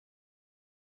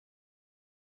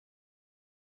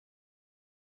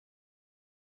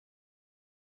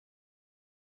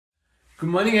Good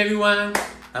morning, everyone.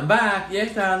 I'm back.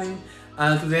 Yes, darling.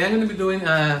 Today I'm going to be doing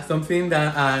something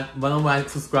that one of my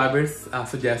subscribers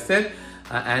suggested,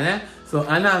 Anna. So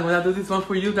Anna, I'm going to do this one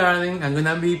for you, darling. I'm going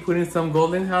to be putting some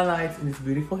golden highlights in this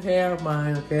beautiful hair of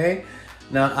mine, okay?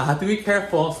 Now, I have to be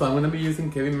careful, so I'm going to be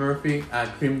using Kevin Murphy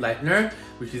Cream Lightener,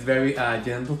 which is very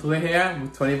gentle to the hair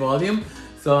with 20 volume.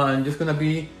 So I'm just going to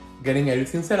be getting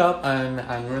everything set up, and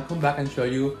I'm going to come back and show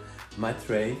you my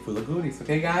tray full of goodies,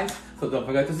 okay guys? So don't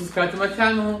forget to subscribe to my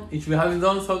channel if you haven't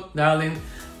done so, darling.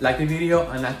 Like the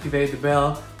video and activate the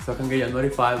bell so I can get you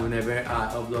notified whenever I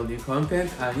upload new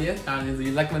content. And yes, darling, do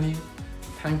you like my new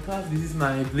tank top? This is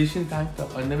my bleaching tank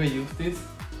top. I never use this,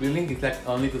 really. It's like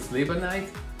only to sleep at night.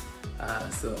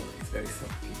 So it's very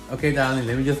soft. Okay, darling,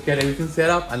 let me just get everything set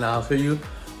up and I'll show you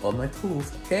all my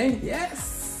tools, okay?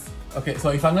 Yes! Okay, so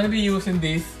if I'm gonna be using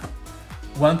this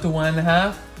 1 to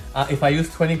 1.5, if I use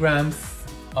 20 grams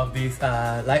of this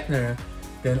lightener,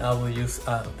 then I will use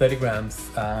 30 grams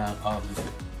of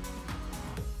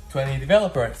 20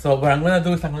 developer. So what I'm gonna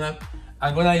do is I'm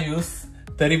gonna use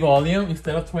 30 volume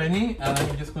instead of 20, and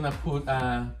I'm just gonna put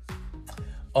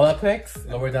Olaplex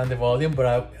lower down the volume.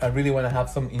 But I really want to have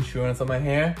some insurance on my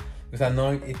hair because I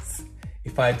know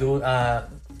if I do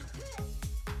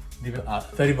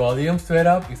 30 volumes straight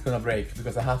up, it's gonna break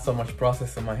because I have so much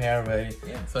process on my hair already.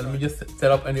 Yeah. So let me just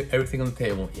set up everything on the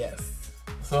table. Yes.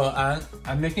 So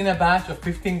I'm making a batch of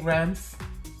 15 grams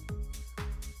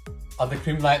of the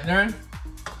cream lightener.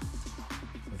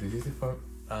 So this is for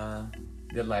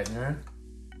the lightener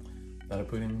that I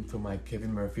put into my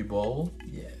Kevin Murphy bowl.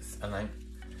 Yes. And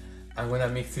I'm gonna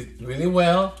mix it really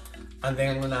well, and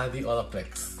then I'm gonna add the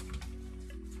Olaplex.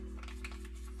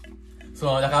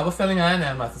 So like I was telling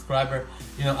Anna, my subscriber,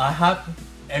 you know, I have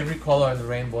every color in the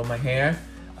rainbow in my hair.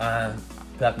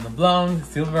 Platinum blonde,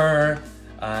 silver,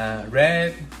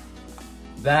 red,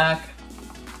 black,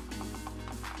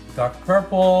 dark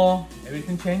purple,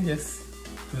 everything changes.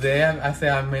 Today I say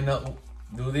I may not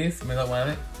do this, may not want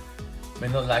it, may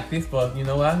not like this, but you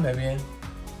know what, maybe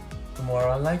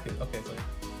tomorrow I like it. Okay, so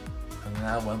I'm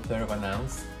gonna add 1/3 of an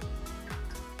ounce,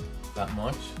 that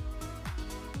much.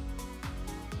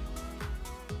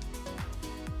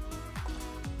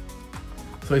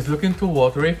 So it's looking too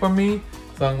watery for me,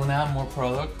 so I'm gonna add more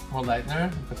product, more lightener,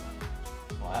 because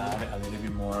I'll add a little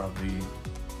bit more of the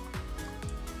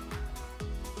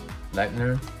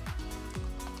lightener.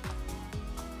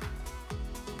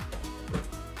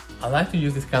 I like to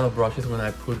use this kind of brushes when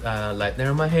I put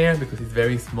lightener in my hair because it's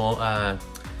very small.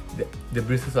 The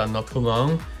bristles are not too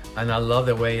long, and I love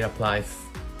the way it applies.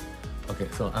 Okay,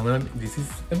 so this is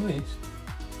the bleach.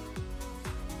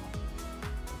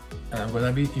 And I'm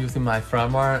gonna be using my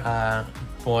Framar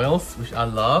foils, which I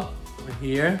love. Over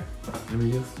here, let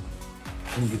me just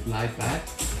bring this light back.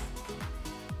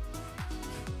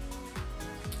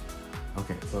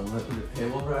 Okay, so I'm gonna put the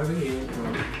table right over here.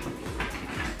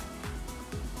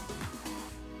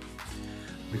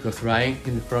 Because right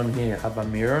in the front here, I have a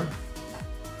mirror.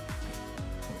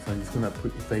 So I'm just gonna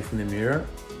put it facing the mirror.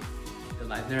 The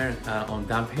lightener on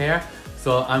damp hair.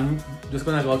 So I'm just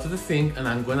gonna go to the sink and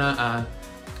I'm gonna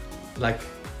like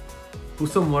put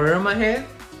some water on my hair,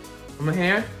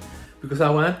 because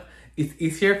it's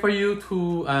easier for you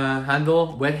to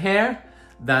handle wet hair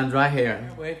than dry hair.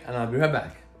 Wait, and I'll be right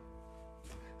back.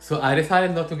 So I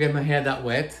decided not to get my hair that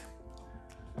wet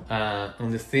on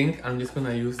the sink. I'm just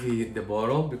gonna use the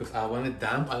bottle because I want it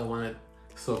damp. I don't want it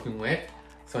soaking wet.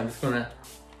 So I'm just gonna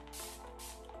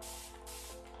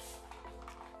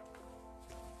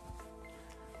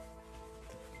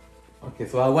okay,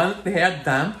 so I want the hair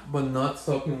damp but not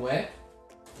soaking wet.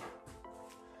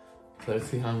 So let's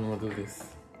see how I'm gonna do this.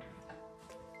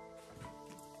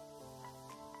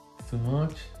 Too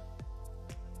much.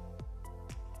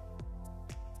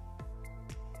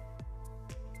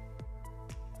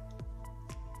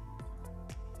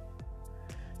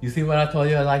 You see what I told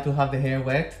you? I like to have the hair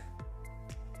wet.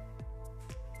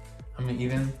 I mean,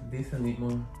 even this I need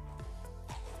more.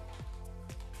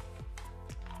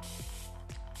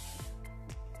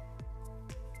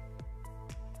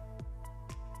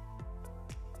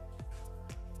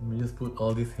 Let me just put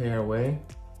all this hair away.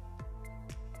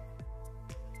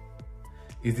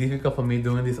 It's difficult for me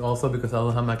doing this also because I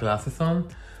don't have my glasses on.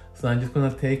 So I'm just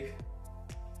gonna take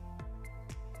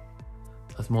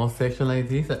a small section like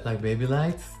this, like baby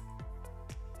lights.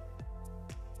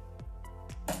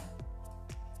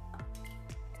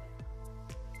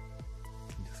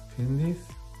 Just pin this.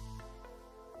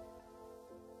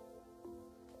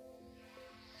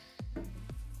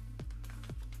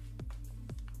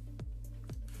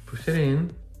 Push it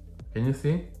in. Can you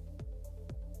see?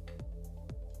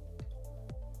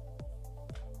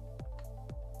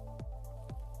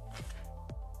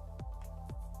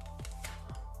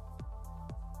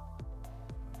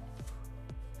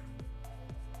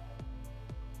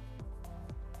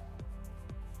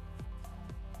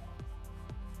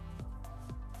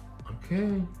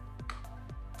 Okay.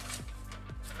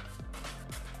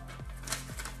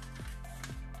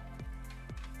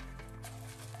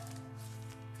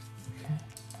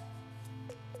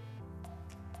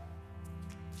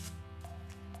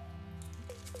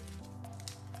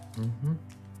 Mm-hmm.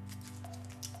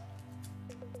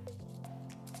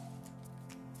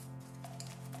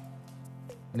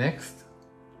 Next,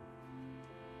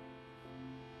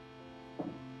 I'm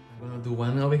gonna do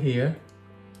one over here.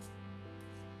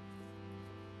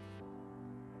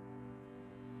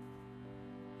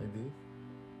 Like this.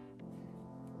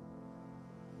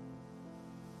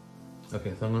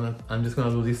 Okay, so I'm just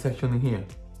gonna do this section in here.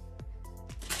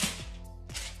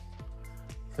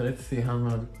 So let's see how I'm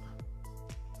gonna.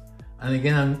 And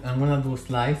again, I'm gonna do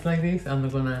slice like this. I'm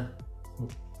not gonna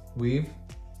weave.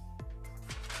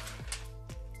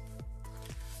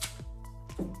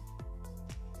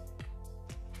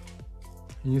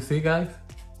 Can you see, guys?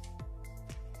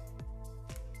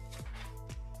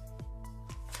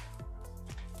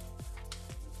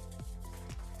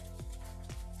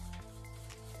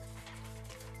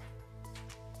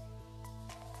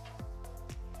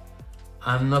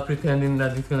 I'm not pretending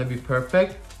that it's gonna be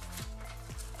perfect,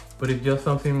 but it's just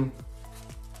something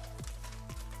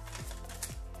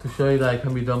to show you that it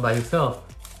can be done by yourself.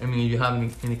 I mean, if you have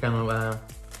any kind of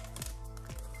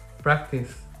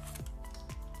practice.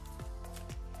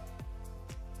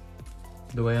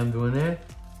 The way I'm doing it.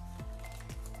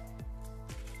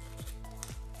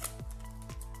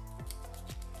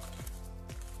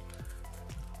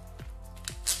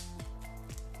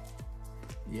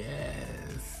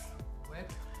 Yes.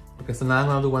 Okay, so now I'm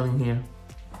gonna do one in here.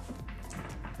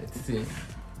 Let's see.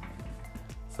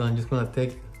 So I'm just gonna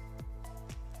take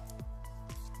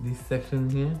this section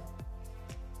here.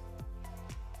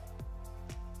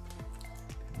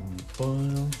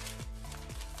 Foil.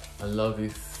 I love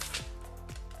this.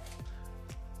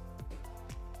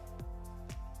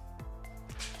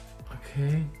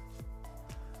 Okay.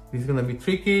 This is gonna be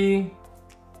tricky.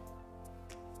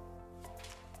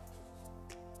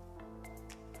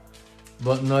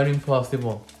 But not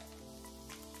impossible.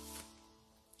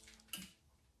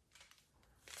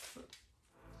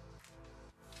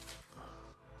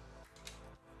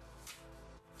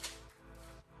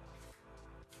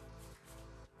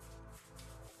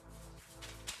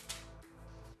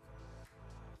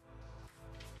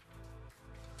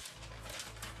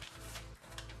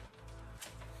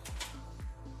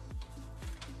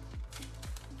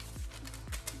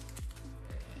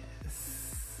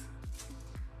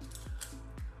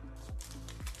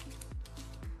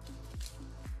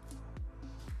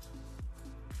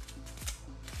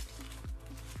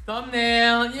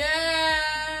 Thumbnail,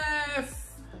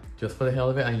 yes! Just for the hell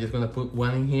of it, I'm just gonna put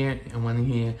one in here and one in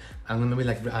here. I'm gonna be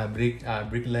like brick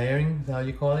layering, is that how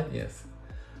you call it? Yes.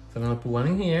 So I'm gonna put one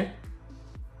in here.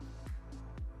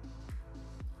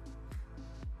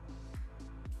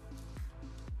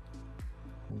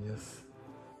 Yes.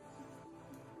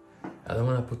 I don't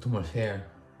wanna put too much hair.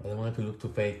 I don't want it to look too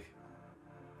fake.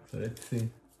 So let's see.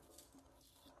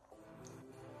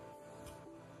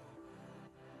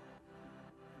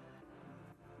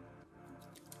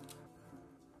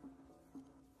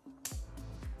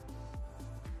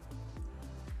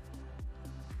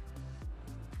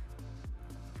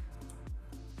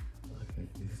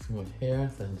 This is too much hair,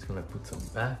 so I'm just gonna put some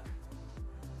back.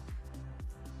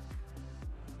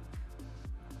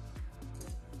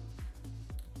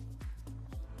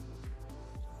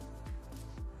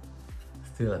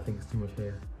 Still, I think it's too much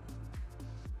hair.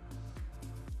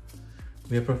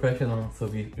 We're professional, so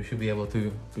we should be able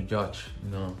to judge,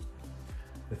 you know,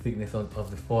 the thickness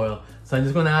of the foil. So I'm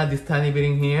just gonna add this tiny bit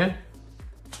in here.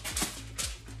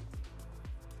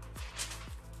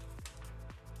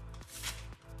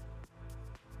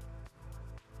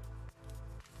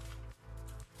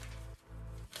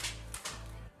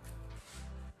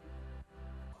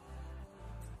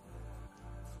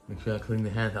 Make sure I clean the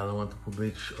hands. I don't want to put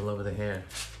bleach all over the hair.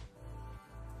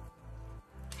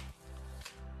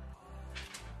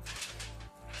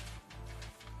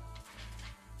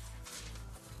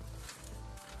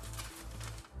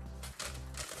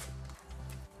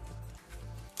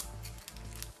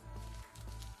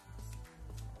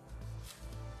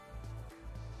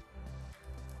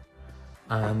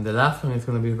 And the last one is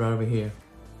going to be right over here.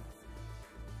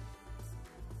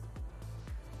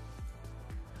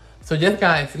 So yes,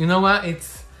 guys, you know what?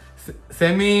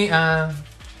 Send me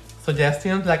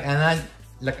suggestions like Anna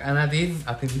did.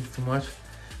 I think this is too much,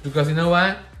 because you know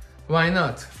what? Why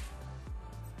not?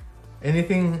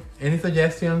 Any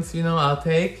suggestions? You know, I'll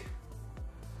take.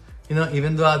 You know,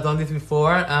 even though I've done this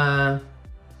before.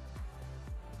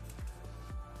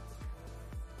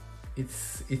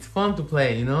 it's fun to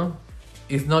play, you know.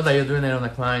 It's not that you're doing it on a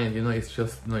client, you know. It's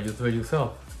just, you know, you do it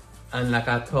yourself. And like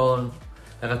I tell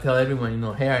everyone, you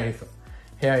know, hair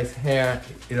is hair.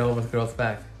 It always grows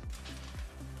back.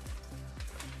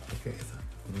 Okay, so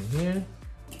in here.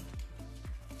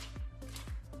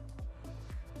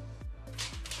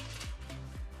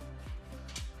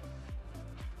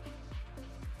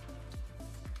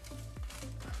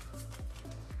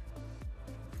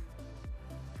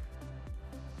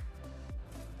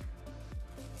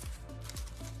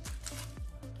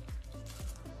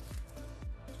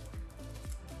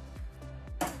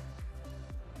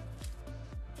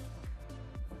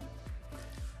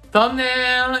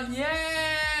 Thumbnail,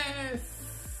 yes!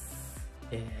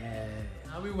 Yeah.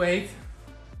 Now we wait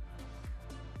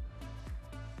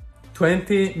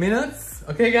 20 minutes,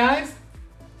 okay guys?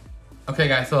 Okay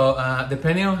guys, so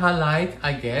depending on how light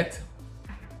I get,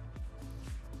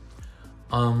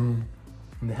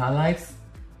 the highlights,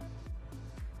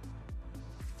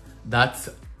 that's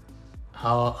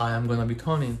how I am gonna be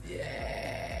toning. Yeah.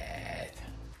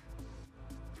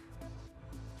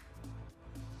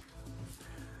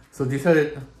 So these are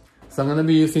the, so I'm gonna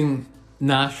be using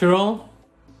natural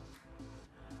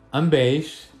and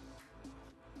beige,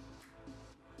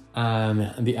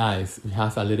 and the eyes. It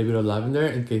has a little bit of lavender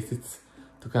in case it's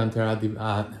to counteract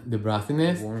the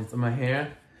brassiness on my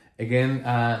hair. Again,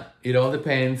 it all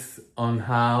depends on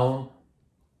how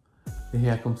the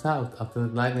hair comes out after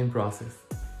the lightening process.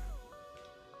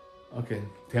 Okay,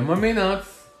 10 more minutes,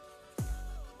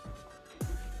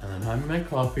 and I'm having my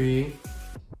coffee.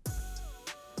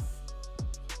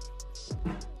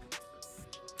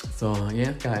 So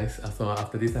yeah guys, so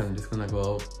after this I'm just gonna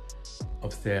go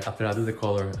upstairs. After I do the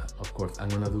color, of course, I'm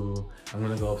gonna go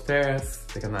upstairs,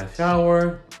 take a nice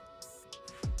shower,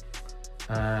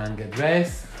 and get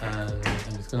dressed, and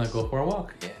I'm just gonna go for a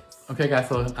walk. Yeah. Okay guys,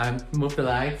 so I moved the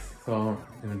lights so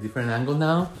in a different angle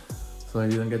now, so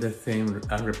you don't get the same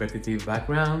repetitive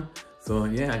background. So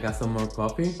yeah, I got some more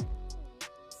coffee.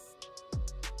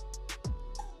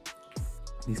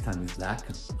 This time it's black.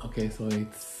 Okay, so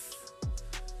it's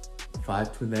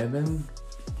 5 to 11.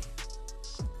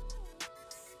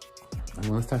 I'm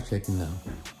gonna start checking now.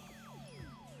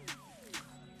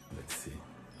 Let's see.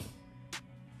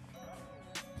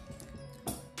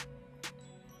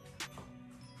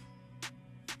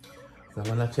 So I'm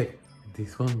gonna check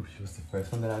this one, which was the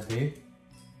first one that I did.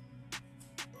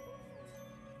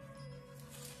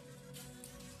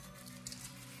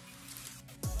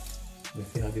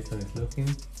 Let's see how this one is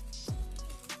looking.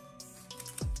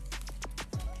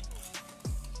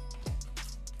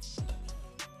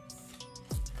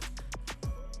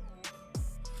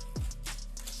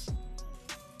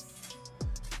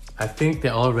 I think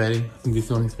they're all ready. I think this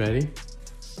one is ready.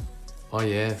 Oh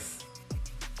yes.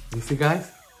 You see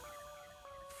guys?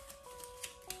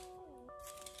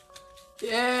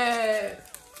 Yes!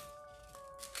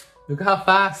 Look how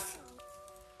fast.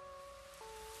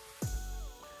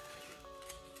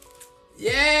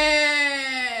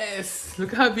 Yes!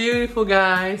 Look how beautiful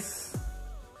guys.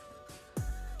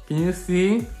 Can you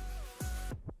see?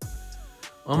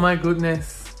 Oh my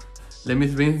goodness. Let me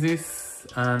rinse this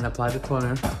and apply the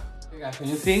toner. Guys, can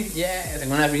you see? Yes, I'm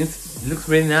gonna rinse. It looks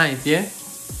really nice, yeah?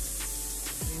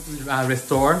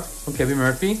 Restore from Kevin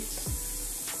Murphy.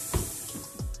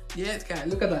 Yes, guys,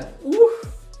 look at that. Ooh.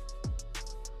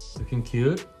 Looking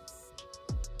cute.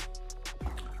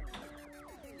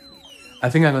 I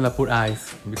think I'm gonna put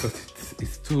eyes because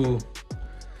it's too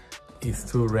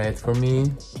red for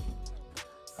me.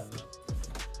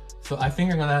 So I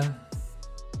think I'm gonna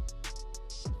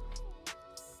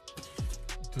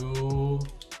do.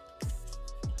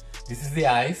 This is the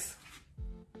ice.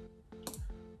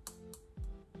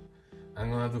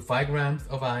 I'm gonna do 5 grams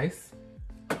of ice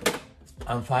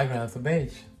and 5 grams of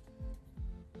beige.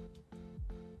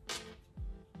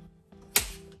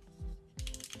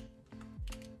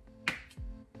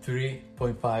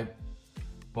 .5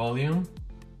 volume,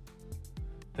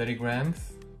 30 grams.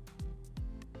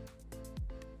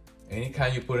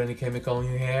 Anytime you put any chemical in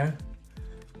your hair,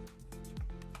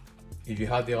 if you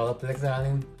have the Olaplex,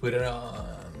 darling, put it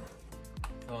on.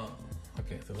 Oh,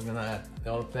 okay, so we're gonna add the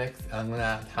Olaplex. I'm gonna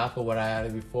add half of what I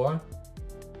added before.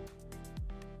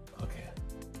 Okay.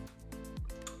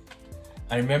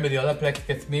 And remember, the Olaplex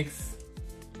gets mixed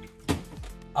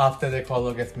after the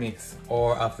color gets mixed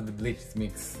or after the bleach is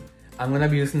mixed. I'm gonna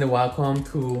be using the wild comb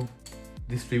to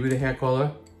distribute the hair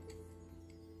color.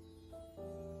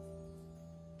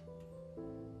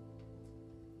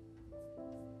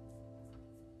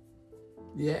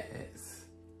 Yes.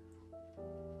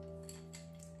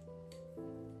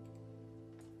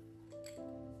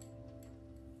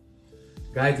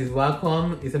 Guys, this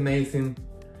Wacom is amazing.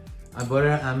 I bought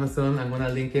it on Amazon. I'm gonna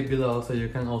link it below so you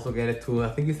can also get it too. I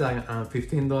think it's like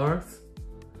 $15,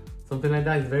 something like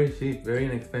that. It's very cheap, very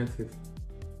inexpensive.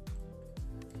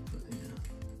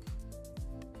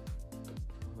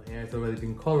 My hair has already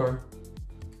been colored,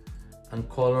 and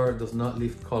color does not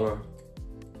lift color.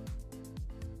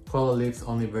 Color lifts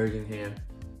only virgin hair.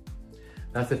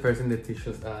 That's the first thing that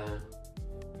teaches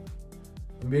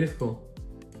in beauty school.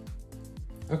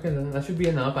 Okay, then that should be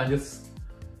enough. I'm just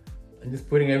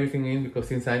putting everything in because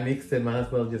since I mixed it, might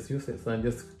as well just use it. So I'm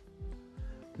just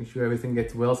make sure everything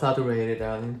gets well saturated,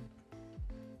 darling.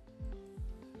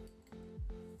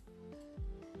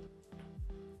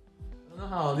 I don't know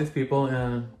how all these people,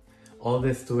 all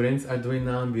the students are doing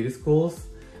now in beauty schools,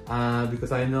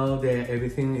 because I know that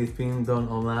everything is being done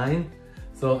online.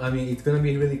 So I mean, it's gonna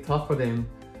be really tough for them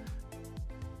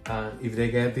if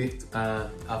they get it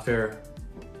after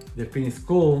they finish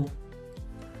school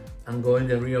and go in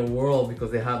the real world,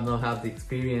 because they have not had the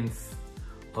experience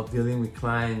of dealing with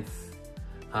clients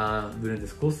during the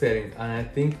school setting. And I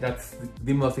think that's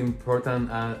the most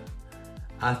important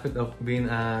aspect of being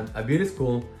a beauty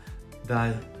school,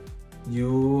 that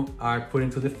you are put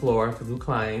into the floor to do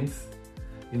clients,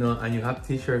 you know, and you have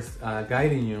teachers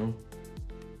guiding you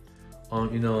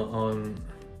on, you know, on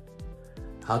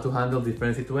how to handle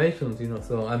different situations, you know.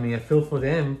 So I mean, I feel for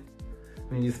them.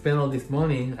 When you spend all this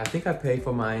money, I think I paid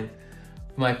for my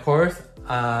course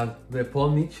with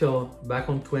Paul Mitchell back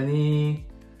on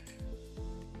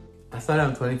I started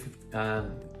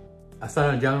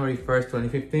on January 1st,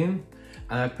 2015,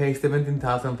 and I paid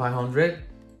 $17,500.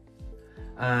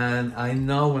 And I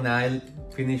know when I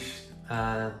finished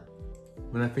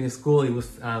school, it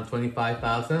was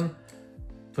 25,000,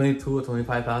 22 or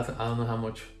 25,000. I don't know how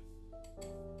much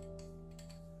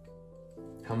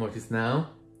it's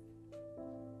now.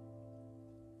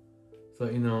 So,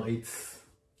 you know, it's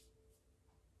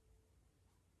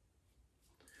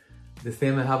the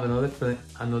same. I have another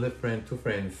friend, two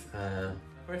friends.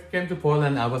 First came to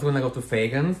Portland, I was gonna go to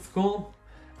Fagan's school.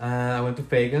 I went to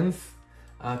Fagan's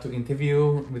to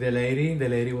interview with a lady. The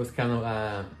lady was kind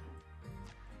of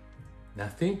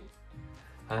nasty.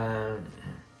 So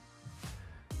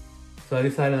I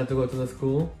decided not to go to the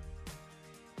school.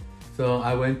 So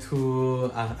I went to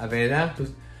Aveda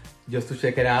just to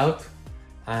check it out.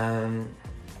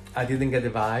 I didn't get the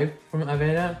vibe from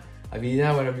Aveda,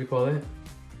 whatever you call it.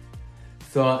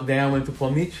 So then I went to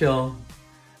Paul Mitchell,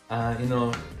 you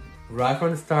know, right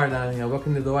from the start. I walked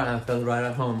in the door and I felt right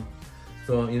at home.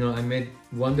 So, you know, I met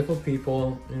wonderful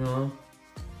people, you know.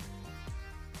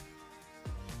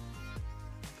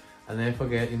 I'll never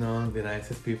forget, you know, the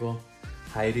nicest people.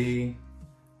 Heidi,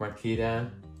 Marquita,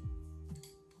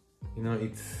 you know,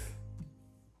 it's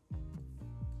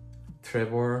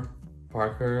Trevor,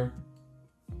 Parker,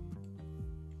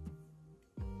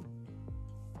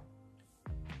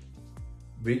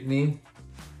 Brittany.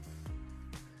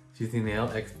 She's the nail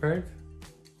expert.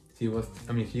 She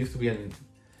used to be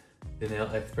the nail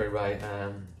expert, right?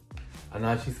 And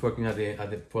now she's working at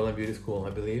the Portland Beauty School, I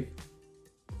believe.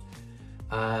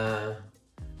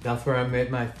 That's where I met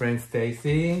my friend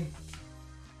Stacy.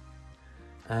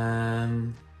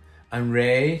 And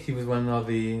Ray, she was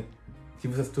she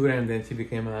was a student, and then she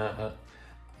became a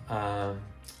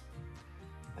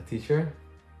teacher,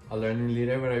 a learning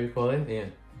leader, whatever you call it. Yeah.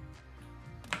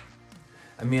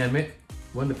 I mean, I met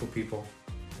wonderful people.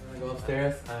 I go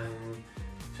upstairs and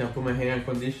shampoo my hair and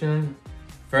condition.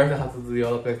 First, I have to do the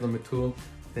Olaplex number 2,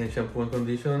 then shampoo and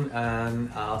condition,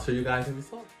 and I'll show you guys the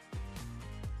result.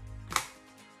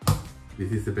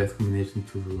 This is the best combination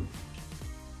to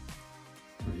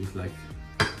use, like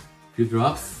a few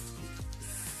drops.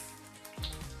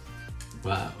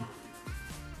 Wow.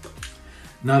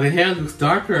 Now the hair looks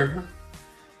darker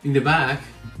in the back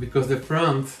because the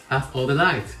front has all the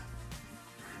light.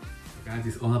 Guys,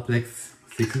 this Olaplex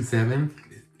 6 and 7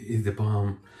 is the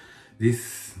bomb.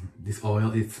 This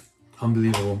oil is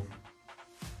unbelievable.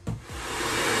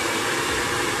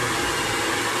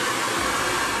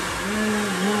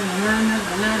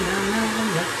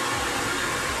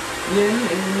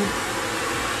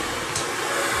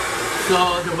 So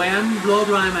the way I'm blow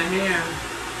drying my hair,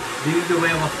 this is the way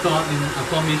I was taught in a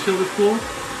Paul Mitchell school.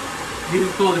 This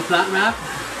is called the flat wrap.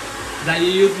 That you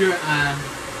use your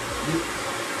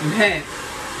head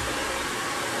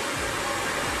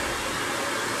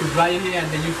to dry your hair,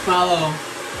 and then you follow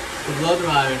the blow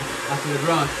dryer after the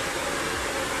brush.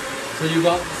 So you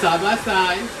go side by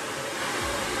side,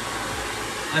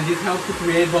 and this helps to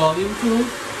create volume too.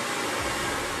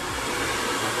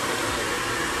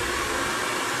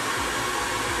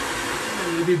 A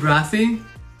little bit brassy,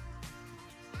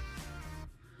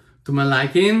 to my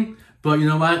liking. But you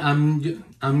know what?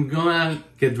 I'm gonna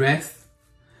get dressed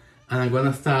and I'm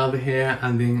gonna style the hair,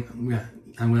 and then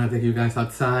I'm gonna take you guys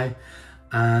outside,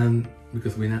 and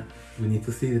because we need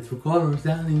to see the true colors,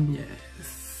 darling.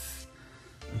 Yes.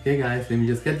 Okay, guys, let me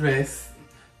just get dressed,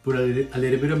 put a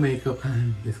little bit of makeup,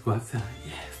 and let's go outside.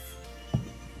 Yes.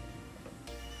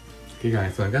 Okay,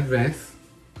 guys, so I got dressed.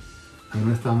 I'm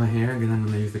gonna style my hair again. I'm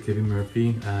gonna use the Kevin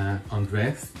Murphy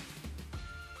undress.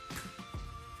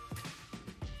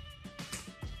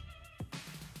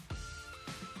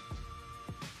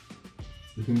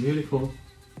 Looking beautiful.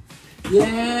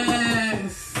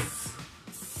 Yes!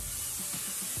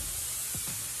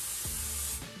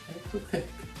 Okay.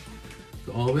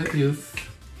 So always use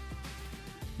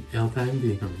the L time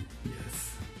D, honey.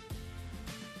 Yes.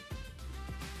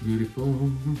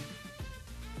 Beautiful.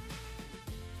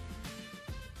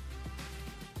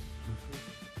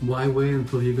 Why wait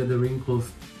until you get the wrinkles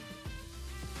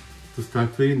to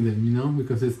start treating them, you know?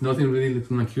 Because it's nothing really that's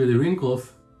gonna cure the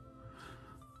wrinkles.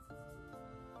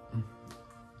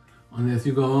 Unless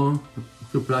you go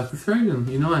to plastic surgeon,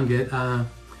 you know, and get a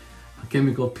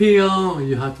chemical peel, or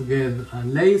you have to get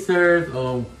lasers,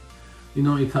 or, you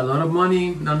know, it's a lot of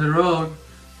money down the road.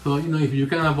 So, you know, if you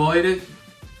can avoid it,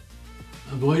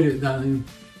 then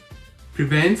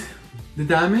prevent the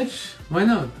damage, why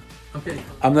not? Okay.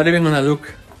 I'm not even gonna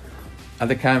look at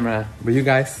the camera, but you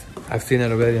guys, I've seen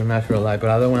it already in natural light, but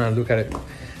I don't wanna look at it.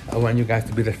 I want you guys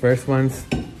to be the first ones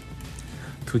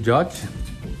to judge.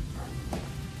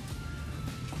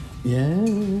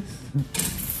 Yes.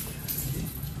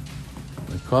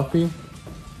 My coffee.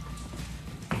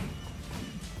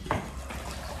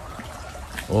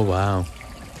 Oh wow.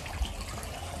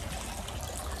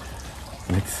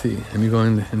 Let's see. Let me go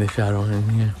in the shadow in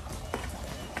here.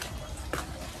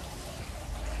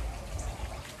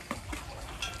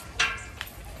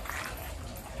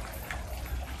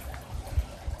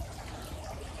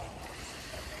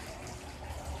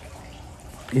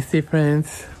 You see,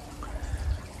 friends,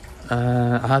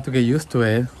 I have to get used to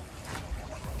it.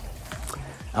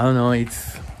 I don't know, it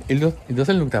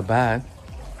doesn't look that bad.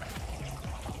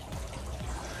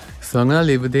 So I'm gonna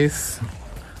live with this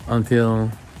until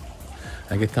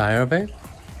I get tired of it.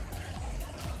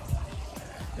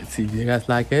 Let's see if you guys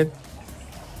like it.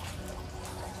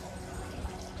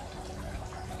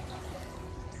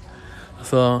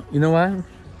 So, you know what?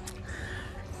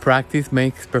 Practice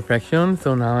makes perfection,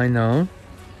 so now I know.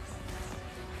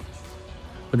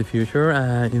 For the future,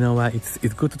 you know what, it's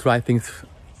good to try things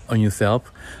on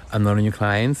yourself and not on your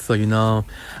clients, so you know,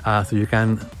 so you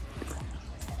can,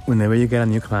 whenever you get a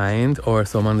new client or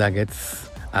someone that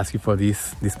asks you for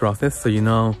this process, so you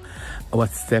know what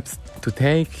steps to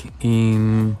take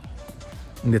in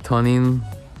the toning,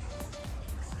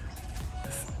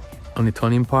 on the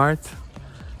toning part.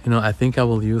 You know, I think I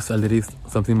will use a little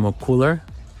something more cooler.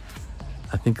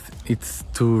 I think it's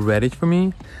too reddish for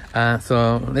me.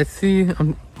 So let's see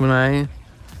when I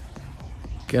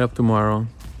get up tomorrow.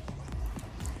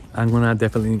 I'm gonna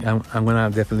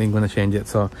definitely change it.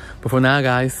 So, but for now,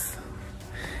 guys,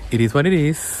 it is what it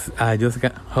is. I just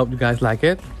hope you guys like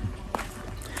it.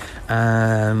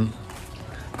 And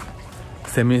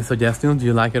send me suggestions. Do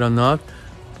you like it or not?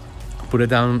 Put it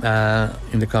down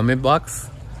in the comment box.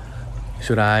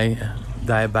 Should I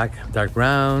dye it back dark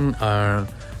brown, or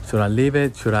should I leave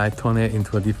it? Should I tone it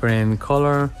into a different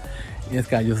color? Yes,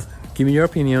 guys, just give me your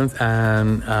opinions,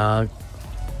 and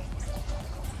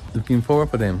looking forward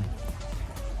for them.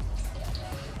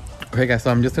 Okay, guys,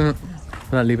 so I'm just gonna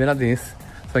leave it at this.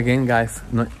 So again, guys,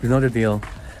 you know the deal.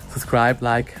 Subscribe,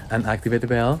 like, and activate the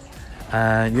bell.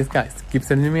 And yes, guys, keep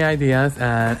sending me ideas.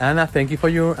 And Anna, thank you for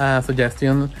your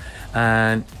suggestion.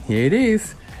 And here it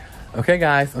is. Okay,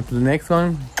 guys, until the next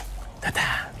one.